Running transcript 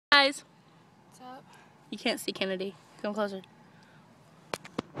guys. What's up? You can't see Kennedy. Come closer.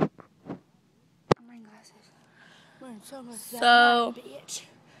 I'm wearing glasses. I'm wearing sunglasses. So, bitch.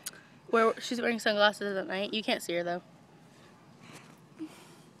 she's wearing sunglasses at night. You can't see her though.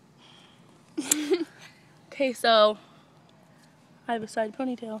 Okay, so I have a side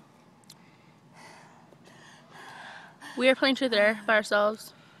ponytail. We are playing truth or dare by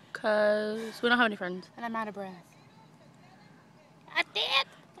ourselves because we don't have any friends. And I'm out of breath.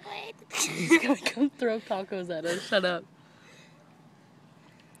 He's gonna come throw tacos at us. Shut up.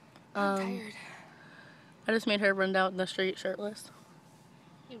 I'm tired. I just made her run down the street shirtless.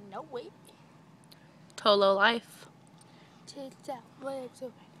 You know it. Tolo life. Tits out, legs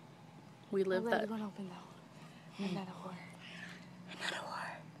open. We live My that. legs won't open though. I'm not a whore. I'm not a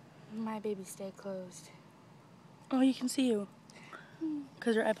whore. My baby stay closed. Oh, you can see you.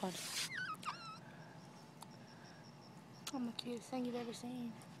 Because your iPod. I'm the cutest thing you've ever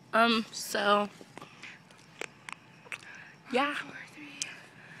seen. So. Yeah.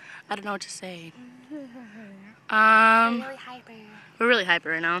 I don't know what to say. We're really hyper. We're really hyper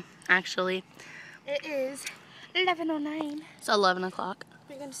right now, actually. It is 11:09. It's 11 o'clock.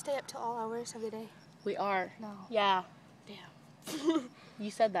 We're going to stay up till all hours of the day. We are. No. Yeah. Damn.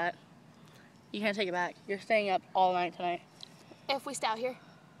 You said that. You can't take it back. You're staying up all night tonight. If we stay out here.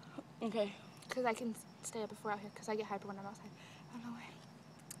 Okay. Because I can stay up if we're out here. Because I get hyper when I'm outside. I don't know why.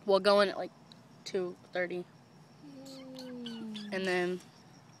 We'll go in at like 2:30.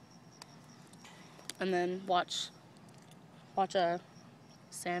 And then watch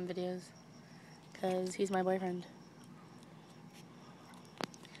Sam videos. Because he's my boyfriend.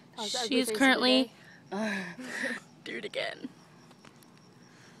 She's currently... do it again.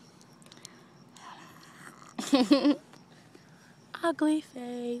 Ugly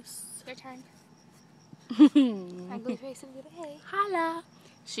face. Your turn. Ugly face of the day. Holla.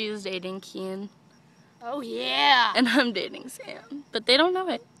 She's dating Kian. Oh yeah. And I'm dating Sam. But they don't know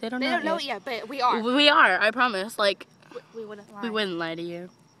it. They don't know it yet, but we are. We are, I promise. Like, we wouldn't lie. we wouldn't lie to you.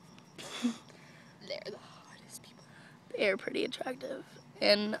 They're the hottest people. They're pretty attractive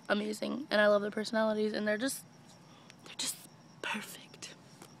and amazing. And I love their personalities, and they're just perfect.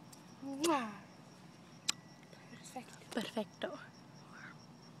 Mwah. Perfecto.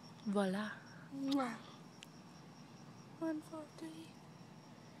 Voila. Mwah. 1, 4, 3.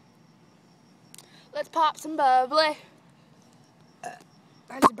 Let's pop some bubbly.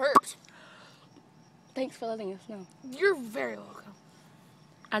 I just burped. Thanks for letting us know. You're very welcome.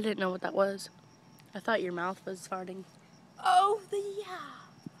 I didn't know what that was. I thought your mouth was farting. Oh, yeah.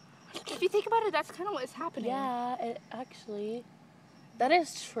 If you think about it, that's kind of what is happening. Yeah, it actually, that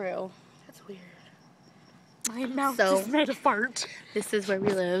is true. That's weird. My mouth So, just made a fart. This is where we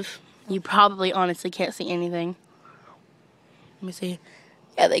live. You probably honestly can't see anything. Let me see.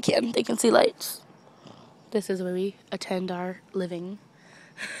 Yeah, they can. They can see lights. This is where we attend our living.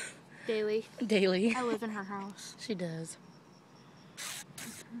 Daily. Daily. I live in her house. She does.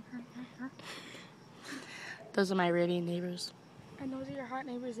 Those are my raving neighbors. And those are your hot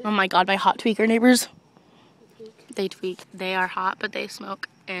neighbors. Oh my god, my hot tweaker neighbors. They tweak. They are hot, but they smoke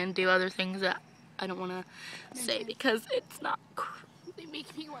and do other things that I don't want to say because it's not. They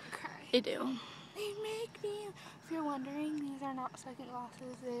make me want to cry. They do. They make me. If you're wondering, these are not second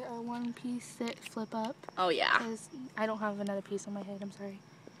glasses. They are one piece that flip up. Oh yeah. Because I don't have another piece on my head. I'm sorry.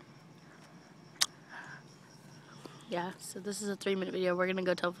 Yeah. So this is a 3-minute video. We're gonna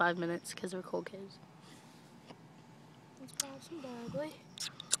go till 5 minutes because we're cool kids. Let's grab some bubbly.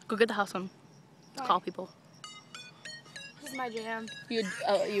 Go get the house one. Call people. This is my jam.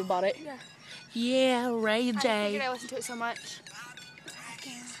 You bought it? Yeah. Yeah, Ray J. I figured I listened to it so much.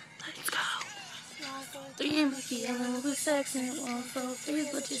 Let's go. 3 and the yellow with sex and 1, 4, 3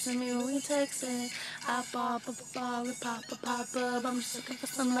 is what you send me when we texting. I pop up. I'm just looking for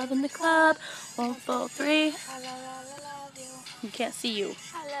some love in the club. 1, 4, 3. I love you. You can't see you.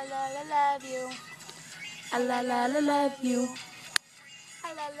 I love you. I love you.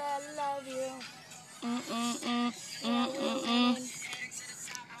 I love you.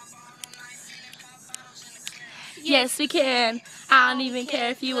 Yes, we can. I don't even care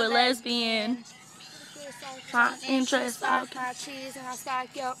if you a lesbian. My interest, my cheese and I'll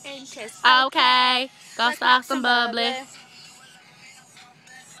spark your interest. Okay, go stop some bubbly.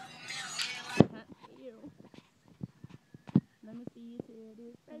 Let me see you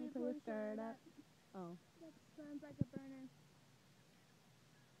titties. Let me put your skirt up. Oh. that sounds like a burner.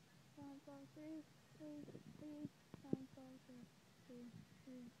 1, 4, 3, 3, 3, 1, 4, 3, 3,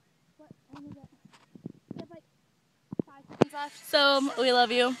 3. What? When is it? We have like 5 seconds left. So, we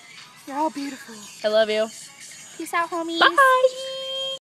love you. You're all beautiful. I love you. Peace out, homies. Bye.